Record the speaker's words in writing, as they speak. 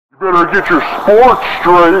better get your sports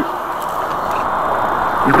straight.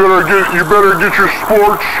 You better get your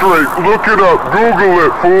sports straight. Look it up. Google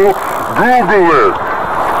it, fool. Google it.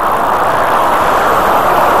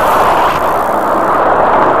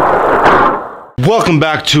 Welcome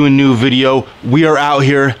back to a new video. We are out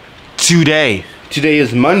here today. Today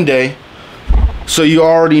is Monday, so you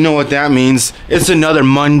already know what that means. It's another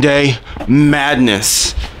Monday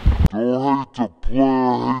madness. Don't hate the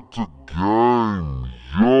player, hate the game.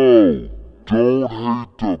 Yo, don't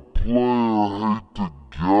hate the player, hate the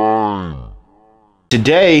game.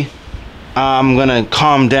 Today, I'm gonna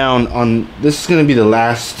calm down on, this is gonna be the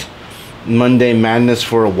last Monday madness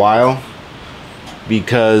for a while,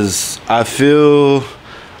 because I feel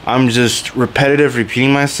I'm just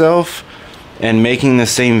repeating myself and making the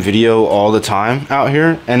same video all the time out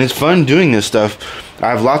here, and it's fun doing this stuff. I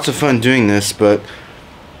have lots of fun doing this, but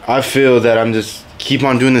I feel that I'm just keep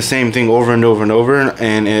on doing the same thing over and over and over,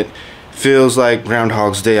 and it feels like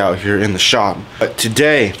Groundhog's Day out here in the shop. But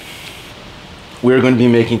today we're going to be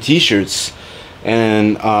making t-shirts,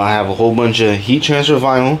 and I have a whole bunch of heat transfer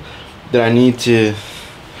vinyl that I need to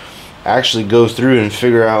actually go through and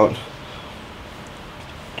figure out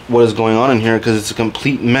what is going on in here, because it's a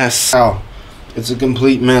complete mess. Ow. It's a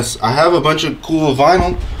complete mess. I have a bunch of cool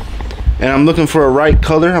vinyl, and I'm looking for a right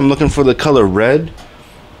color. I'm looking for the color red,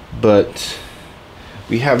 but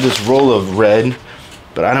we have this roll of red,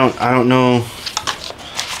 but I don't know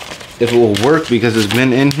if it will work because it's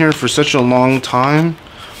been in here for such a long time.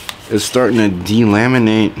 It's starting to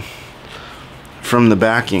delaminate from the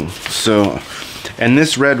backing. So, and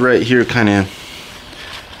this red right here kind of,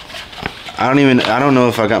 I don't know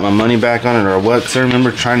if I got my money back on it or what, because I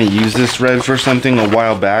remember trying to use this red for something a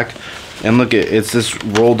while back, and look, it's just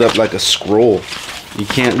rolled up like a scroll. You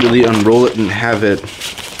can't really unroll it and have it,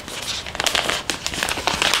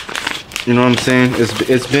 you know what I'm saying?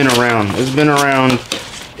 It's been around. It's been around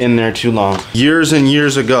in there too long. Years and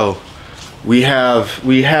years ago, I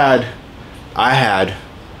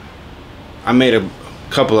made a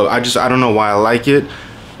couple of, I don't know why I like it.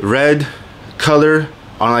 Red color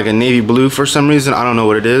on like a navy blue for some reason. I don't know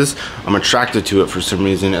what it is. I'm attracted to it for some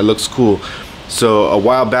reason. It looks cool. So a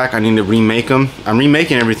while back I need to remake them. I'm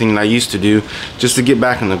remaking everything that I used to do just to get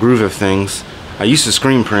back in the groove of things. I used to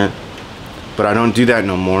screen print, but I don't do that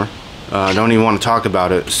no more. I don't even want to talk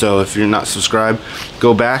about it. So if you're not subscribed,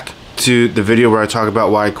 go back to the video where I talk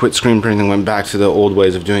about why I quit screen printing and went back to the old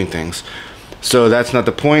ways of doing things. So that's not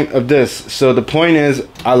the point of this. So the point is,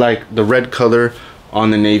 I like the red color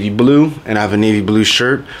on the navy blue, and I have a navy blue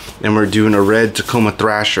shirt, and we're doing a red Tacoma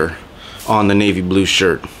Thrasher on the navy blue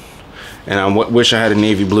shirt. And I wish I had a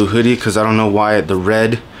navy blue hoodie, because I don't know why the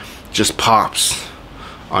red just pops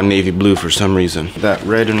on navy blue for some reason. That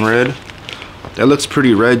red and red, that looks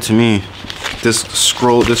pretty red to me. This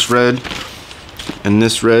scroll, this red and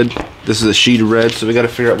this red, this is a sheet of red, so we got to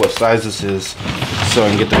figure out what size this is so I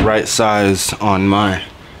can get the right size on my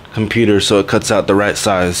computer, so it cuts out the right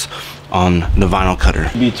size on the vinyl cutter.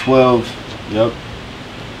 Be 12, yep.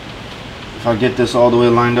 If I get this all the way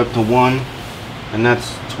lined up to 1, and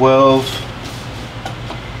that's 12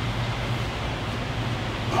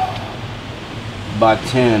 by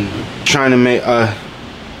 10. Trying to make a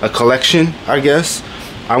collection, I guess.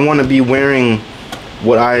 I want to be wearing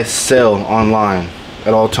what I sell online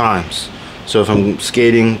at all times. So if I'm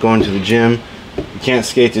skating, going to the gym, you can't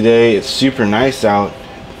skate today, it's super nice out,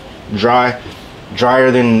 drier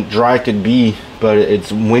than dry could be, but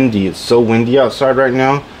it's windy. It's so windy outside right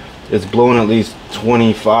now. It's blowing at least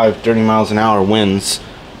 25-30 miles an hour winds.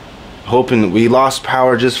 Hoping that we lost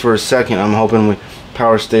power just for a second. I'm hoping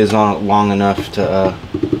power stays on long enough to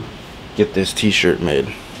get this t-shirt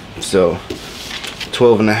made. So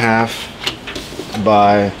 12.5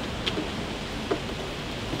 by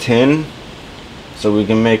 10, so we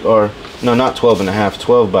can make our, no, not 12.5,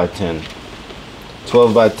 12 by 10.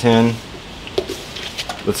 12 by 10.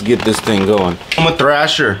 Let's get this thing going. Tacoma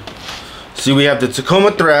Thrasher. See, we have the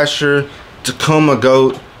Tacoma Thrasher, Tacoma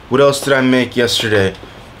Goat. What else did I make yesterday?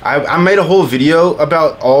 I made a whole video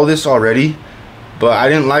about all this already, but I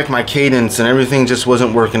didn't like my cadence and everything just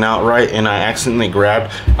wasn't working out right, and I accidentally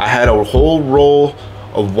grabbed, I had a whole roll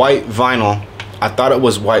of white vinyl. I thought it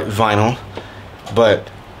was white vinyl, but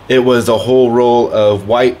it was a whole roll of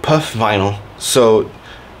white puff vinyl. So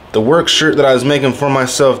the work shirt that I was making for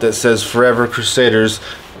myself that says Forever Crusaders,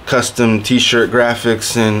 custom t-shirt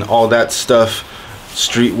graphics and all that stuff,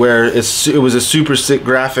 streetwear, it was a super sick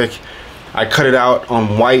graphic. I cut it out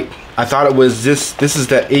on white. I thought it was this is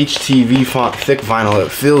that HTV font thick vinyl. It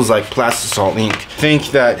feels like Plastisol ink.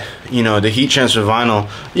 Think that, you know, the heat transfer vinyl,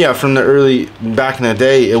 yeah, from the early back in the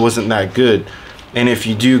day, it wasn't that good. And if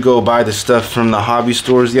you do go buy the stuff from the hobby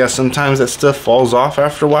stores, yeah, sometimes that stuff falls off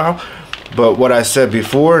after a while. But what I said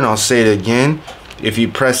before, and I'll say it again, if you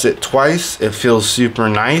press it twice, it feels super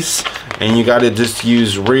nice. And you gotta just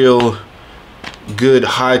use real good,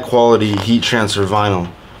 high quality heat transfer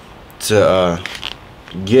vinyl to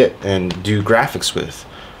get and do graphics with.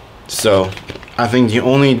 So I think the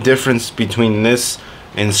only difference between this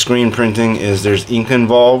and screen printing is there's ink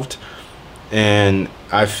involved, and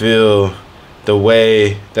I feel the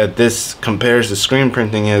way that this compares to screen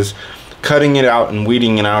printing is cutting it out and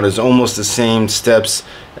weeding it out is almost the same steps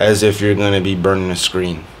as if you're going to be burning a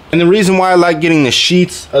screen. And the reason why I like getting the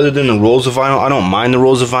sheets other than the rolls of vinyl, I don't mind the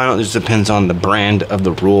rolls of vinyl, it just depends on the brand of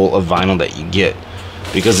the roll of vinyl that you get.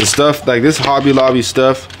 Because the stuff like this Hobby Lobby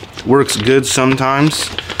stuff works good sometimes.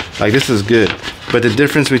 Like this is good. But the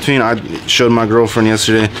difference between, I showed my girlfriend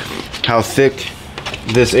yesterday how thick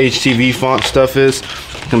this HTV font stuff is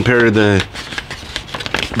compared to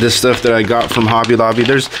this stuff that I got from Hobby Lobby.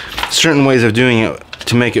 There's certain ways of doing it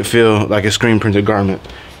to make it feel like a screen printed garment.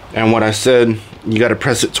 And what I said, you got to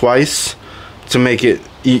press it twice to make it,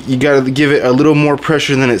 you got to give it a little more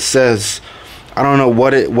pressure than it says. I don't know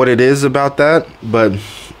what it is about that, but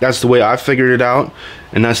that's the way I figured it out,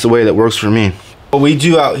 and that's the way that works for me. What we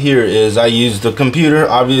do out here is I use the computer,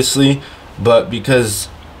 obviously, but because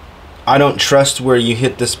I don't trust where you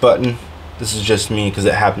hit this button, this is just me because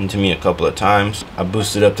it happened to me a couple of times, I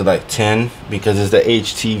boosted up to like 10 because it's the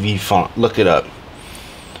HTV font. Look it up,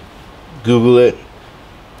 Google it,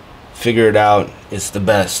 figure it out. It's the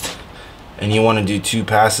best. And you want to do 2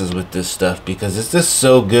 passes with this stuff because it's just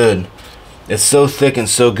so good. It's so thick and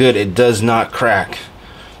so good, it does not crack.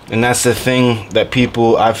 And that's the thing that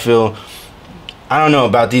people, I feel, I don't know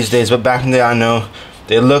about these days, but back in the day I know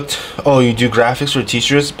they looked, oh, you do graphics for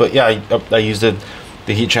t-shirts, but yeah, I used the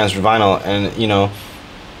heat transfer vinyl. And you know,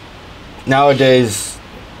 nowadays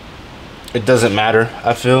it doesn't matter.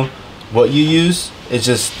 I feel what you use, it's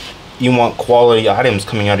just you want quality items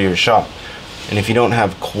coming out of your shop. And if you don't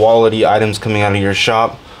have quality items coming out of your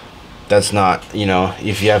shop, that's not, you know,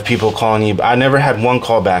 if you have people calling you, I never had one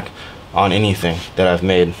callback on anything that I've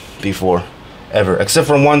made before, ever, except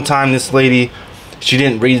for one time this lady, she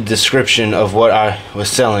didn't read the description of what I was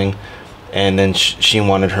selling, and then she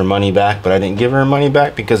wanted her money back, but I didn't give her money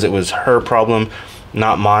back because it was her problem,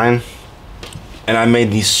 not mine. And I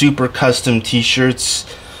made these super custom t-shirts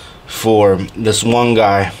for this one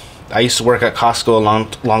guy. I used to work at Costco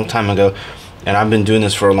a long time ago, and I've been doing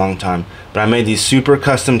this for a long time, but I made these super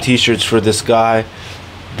custom t-shirts for this guy,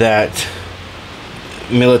 that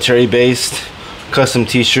military based custom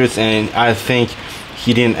t-shirts. And I think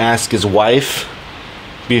he didn't ask his wife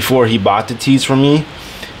before he bought the tees from me.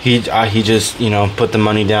 He just, you know, put the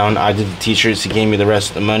money down. I did the t-shirts, he gave me the rest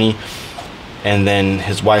of the money, and then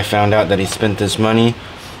his wife found out that he spent this money,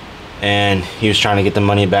 and he was trying to get the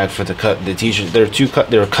money back for the t-shirts.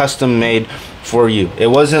 They were custom made for you. It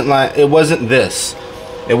wasn't this.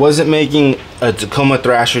 It wasn't making a Tacoma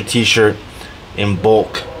Thrasher t-shirt in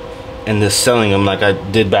bulk and just selling them like I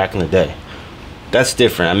did back in the day. That's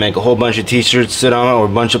different. I make a whole bunch of t-shirts, sit on them, or a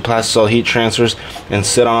bunch of Plastisol heat transfers and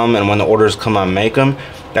sit on them, and when the orders come I make them.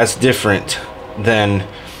 That's different than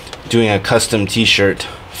doing a custom t-shirt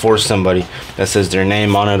for somebody that says their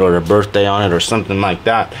name on it or their birthday on it or something like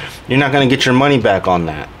that. You're not going to get your money back on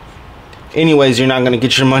that. Anyways, you're not going to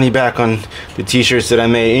get your money back on the t-shirts that I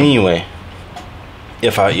made anyway.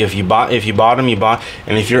 If you bought them, you bought.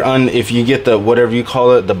 And if you get the, whatever you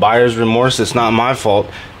call it, the buyer's remorse, it's not my fault,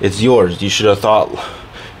 it's yours. You should have thought,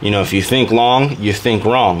 you know, if you think long, you think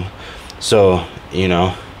wrong. So, you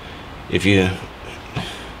know, if you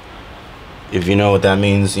know what that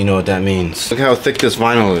means, you know what that means. Look how thick this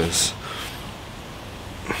vinyl is.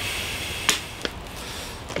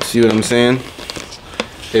 See what I'm saying?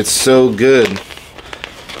 It's so good.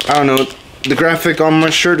 I don't know, the graphic on my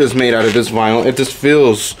shirt is made out of this vinyl. It just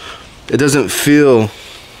feels, it doesn't feel,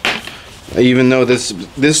 even though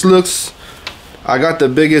this looks, I got the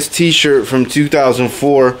biggest t-shirt from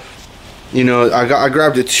 2004. You know, I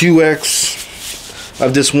grabbed a 2X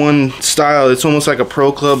of this one style. It's almost like a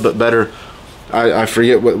Pro Club but better. I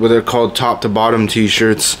forget what they're called, top to bottom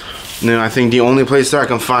t-shirts. And then I think the only place that I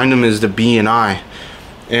can find them is the B&I.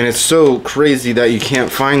 And it's so crazy that you can't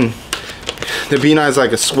find, the B&I is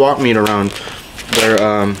like a swap meet around where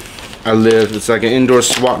I live. It's like an indoor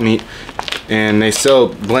swap meet, and they sell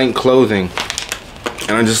blank clothing.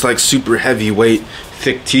 And I just like super heavyweight,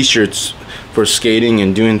 thick t-shirts for skating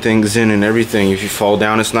and doing things in and everything. If you fall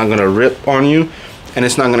down, it's not gonna rip on you, and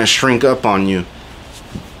it's not gonna shrink up on you.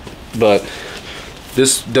 But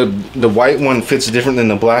this, the white one fits different than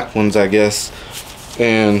the black ones, I guess.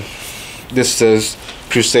 And this says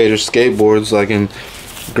Crusader Skateboards, like in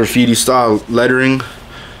graffiti style lettering.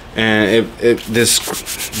 And this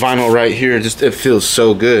vinyl right here, just it feels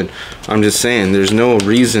so good. I'm just saying, there's no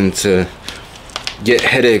reason to get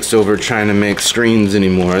headaches over trying to make screens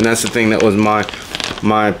anymore. And that's the thing that was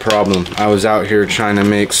my problem. I was out here trying to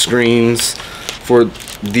make screens for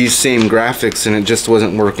these same graphics, and it just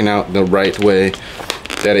wasn't working out the right way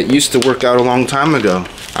that it used to work out a long time ago.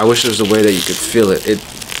 I wish there was a way that you could feel it.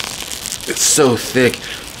 It's so thick.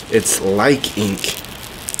 It's like ink.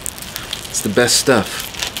 It's the best stuff.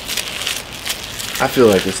 I feel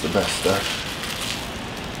like it's the best stuff.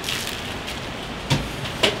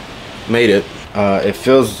 Made it. It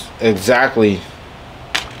feels exactly,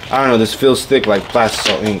 I don't know, this feels thick like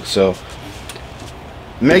Plastisol ink. So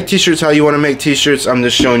make t-shirts how you want to make t-shirts. I'm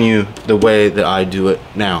just showing you the way that I do it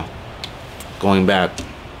now. Going back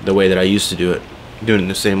the way that I used to do it. Doing it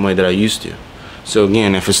the same way that I used to. So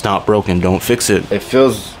again, if it's not broken, don't fix it. It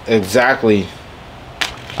feels exactly,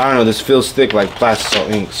 I don't know, this feels thick like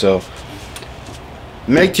Plastisol ink. So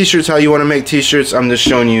make t-shirts how you want to make t-shirts. I'm just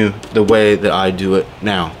showing you the way that I do it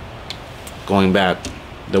now. Going back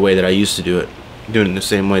the way that I used to do it. Doing it the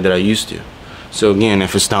same way that I used to. So again,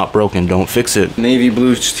 if it's not broken, don't fix it. Navy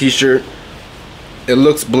blue t-shirt. It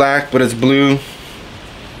looks black, but it's blue.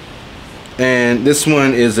 And this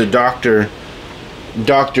one is a Dr.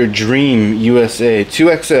 Dream USA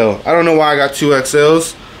 2XL. I don't know why I got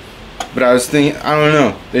 2XLs, but I was thinking, I don't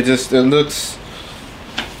know. It looks,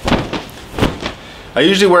 I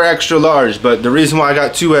usually wear extra large, but the reason why I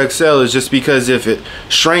got 2XL is just because if it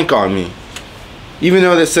shrank on me. Even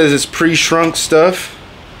though that says it's pre-shrunk stuff,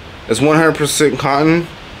 it's 100% cotton.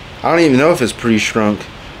 I don't even know if it's pre-shrunk,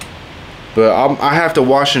 but I have to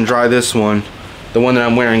wash and dry this one, the one that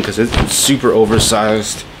I'm wearing, because it's super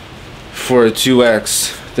oversized for a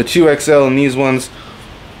 2X. The 2XL and these ones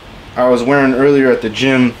I was wearing earlier at the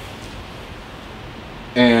gym,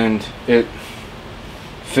 and it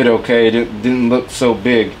fit okay. It didn't look so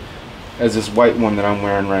big as this white one that I'm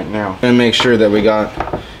wearing right now. And make sure that we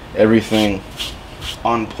got everything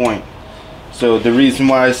on point. So the reason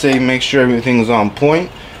why I say make sure everything's on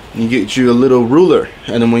point, you get you a little ruler,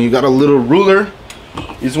 and then when you got a little ruler,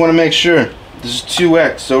 you just want to make sure. This is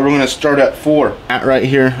 2X, so we're going to start at 4. Right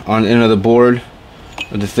here on the end of the board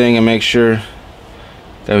of the thing, and make sure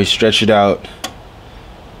that we stretch it out,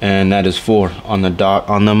 and that is 4 on the dot,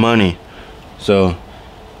 on the money. So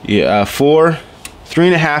yeah, 4,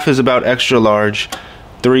 3.5 is about extra large,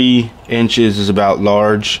 3 inches is about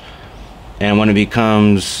large, and when it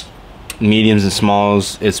becomes mediums and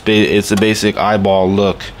smalls, it's a basic eyeball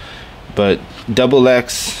look. But double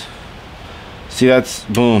X, see, that's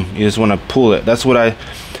boom, you just want to pull it. That's what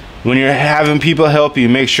when you're having people help you,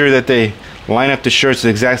 make sure that they line up the shirts the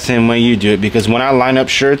exact same way you do it, because when I line up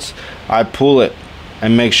shirts, I pull it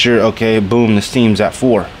and make sure, okay, boom, the seam's at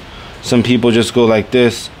 4. Some people just go like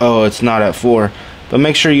this, oh, it's not at 4, but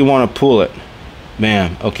make sure you want to pull it.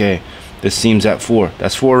 Bam, okay, this seam's at 4.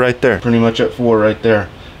 That's 4 right there, pretty much at 4 right there.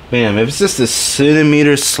 Bam. If it's just a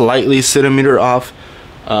centimeter, slightly centimeter off,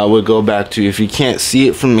 we'll go back to, if you can't see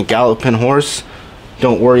it from the galloping horse,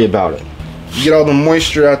 don't worry about it. You get all the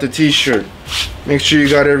moisture out the t-shirt. Make sure you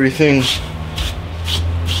got everything.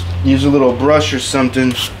 Use a little brush or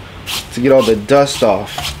something to get all the dust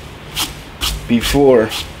off before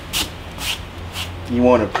you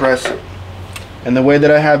want to press it. And the way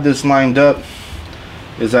that I have this lined up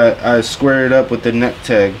is I square it up with the neck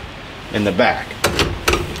tag in the back.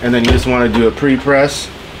 And then you just want to do a pre-press.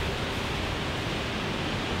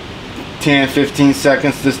 10-15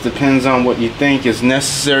 seconds. This depends on what you think is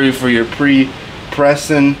necessary for your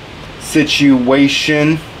pre-pressing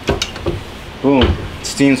situation. Boom.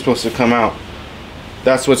 Steam's supposed to come out.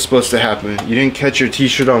 That's what's supposed to happen. You didn't catch your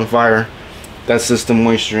t-shirt on fire. That's just the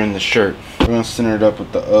moisture in the shirt. We're going to center it up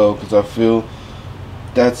with the O, because I feel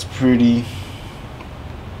that's pretty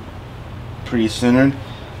centered.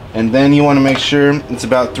 And then you want to make sure it's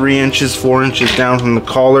about 3 inches, 4 inches down from the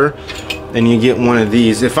collar, and you get one of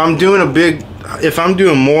these. If I'm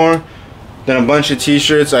doing more than a bunch of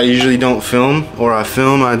t-shirts, I usually don't film, or I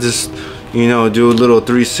film, I just, you know, do a little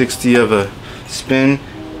 360 of a spin.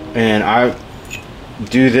 And I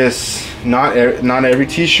do this not every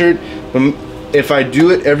t-shirt, but if I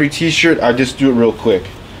do it every t-shirt, I just do it real quick.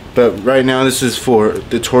 But right now this is for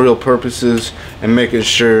tutorial purposes and making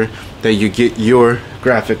sure that you get your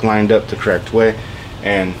graphic lined up the correct way,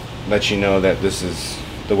 and let you know that this is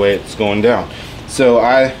the way it's going down. So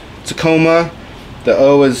Tacoma, the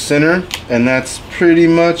O is center, and that's pretty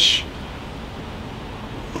much,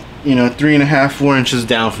 you know, 3.5, 4 inches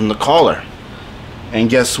down from the collar. And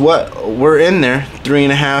guess what? We're in there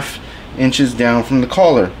 3.5 inches down from the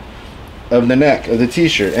collar of the neck of the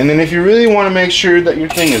t-shirt. And then if you really want to make sure that your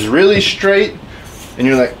thing is really straight, and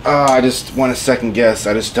you're like, oh, I just want to second guess,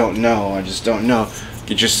 I just don't know,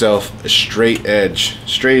 get yourself a straight edge,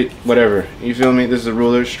 straight whatever, you feel me? This is a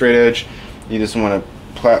ruler, straight edge. You just want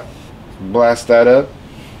to blast that up,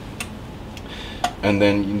 and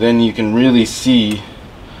then you can really see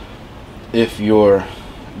if your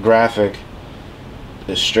graphic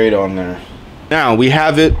is straight on there. Now we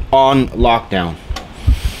have it on lockdown.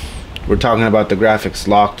 We're talking about the graphics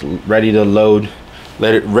locked, ready to load,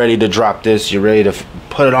 ready to drop this. You're ready to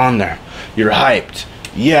put it on there. You're hyped.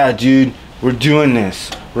 Yeah, dude, we're doing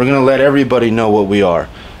this. We're gonna let everybody know what we are.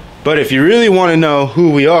 But if you really want to know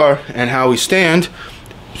who we are and how we stand,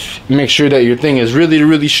 make sure that your thing is really,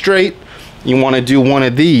 really straight. You want to do one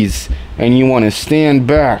of these, and you want to stand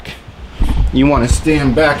back. You want to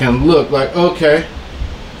stand back and look like, okay,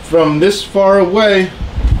 from this far away,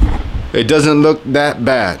 it doesn't look that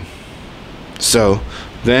bad. So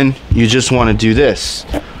then you just want to do this.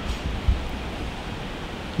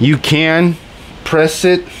 You can press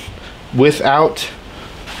it without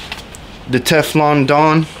the Teflon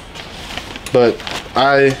Don, but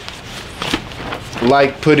I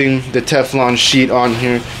like putting the Teflon sheet on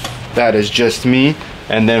here. That is just me.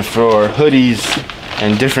 And then for hoodies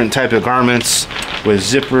and different type of garments with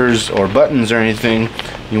zippers or buttons or anything,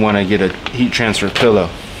 you want to get a heat transfer pillow,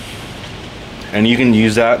 and you can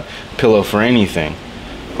use that pillow for anything.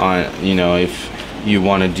 You know, if you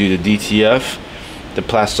want to do the DTF, the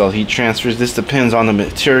Plastisol heat transfers, this depends on the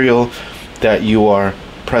material that you are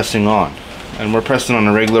pressing on, and we're pressing on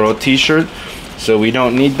a regular old t-shirt, so we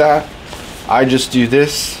don't need that. I just do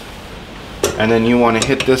this, and then you want to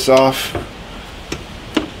hit this off,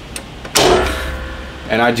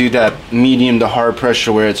 and I do that medium to hard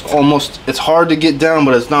pressure where it's hard to get down,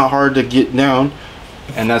 but it's not hard to get down,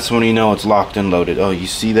 and that's when you know it's locked and loaded. Oh, you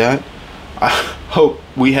see that? I hope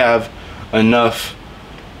we have enough,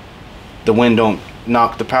 the wind don't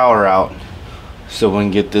knock the power out, so we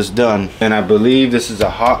can get this done. And I believe this is a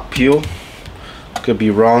hot peel. Could be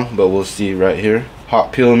wrong, but we'll see right here.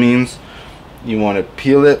 Hot peel means you want to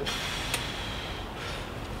peel it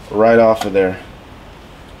right off of there,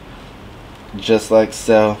 just like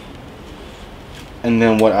so. And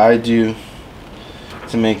then what I do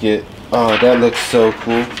to make it, oh, that looks so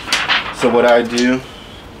cool. So what I do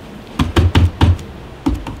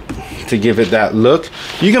to give it that look,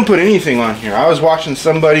 you can put anything on here. I was watching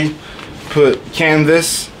somebody put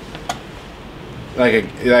canvas,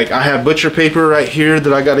 like I have butcher paper right here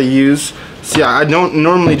that I gotta use. See, I don't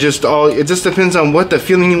normally it just depends on what the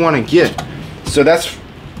feeling you want to get. So that's,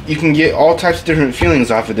 you can get all types of different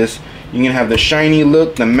feelings off of this. You can have the shiny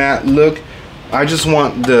look, the matte look. I just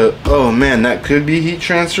want the, oh man, that could be heat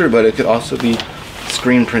transfer, but it could also be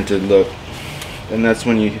screen printed look. And that's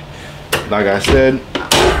when you, like I said,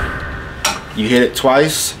 you hit it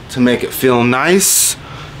twice to make it feel nice,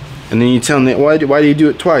 and then you tell them, why do you do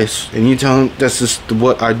it twice? And you tell them, that's just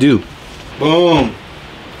what I do. Boom.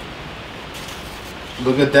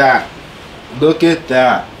 Look at that. Look at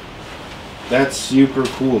that. That's super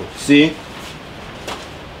cool. See?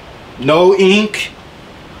 No ink.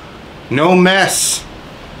 No mess.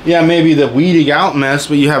 Yeah, maybe the weeding out mess,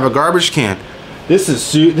 but you have a garbage can. This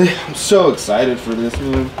is I'm so excited for this,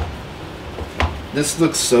 man. This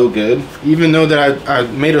looks so good. Even though that I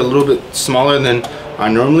made it a little bit smaller than I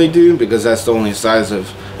normally do, because that's the only size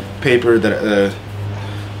of paper that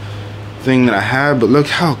thing that I have. But look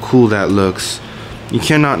how cool that looks. You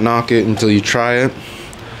cannot knock it until you try it,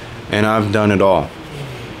 and I've done it all.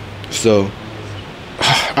 So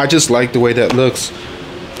I just like the way that looks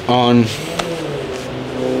on.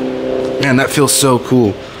 Man, that feels so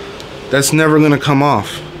cool. That's never gonna come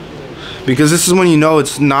off, because this is when you know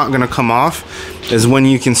it's not gonna come off, is when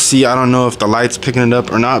you can see, I don't know if the light's picking it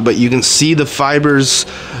up or not, but you can see the fibers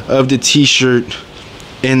of the t-shirt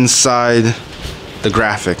inside the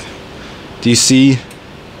graphic. Do you see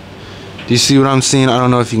what I'm seeing? I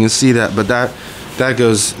don't know if you can see that, but that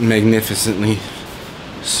goes magnificently.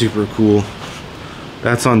 Super cool.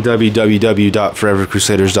 That's on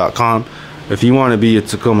www.forevercrusaders.com. If you want to be a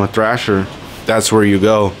Tacoma Thrasher, that's where you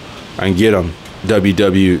go and get them.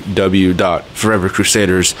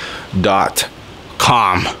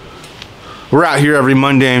 www.forevercrusaders.com. We're out here every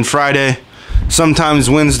Monday and Friday, sometimes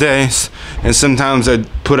Wednesdays, and sometimes I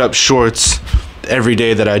put up shorts every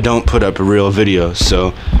day that I don't put up a real video.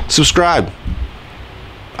 So subscribe.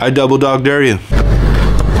 I double dog dare you.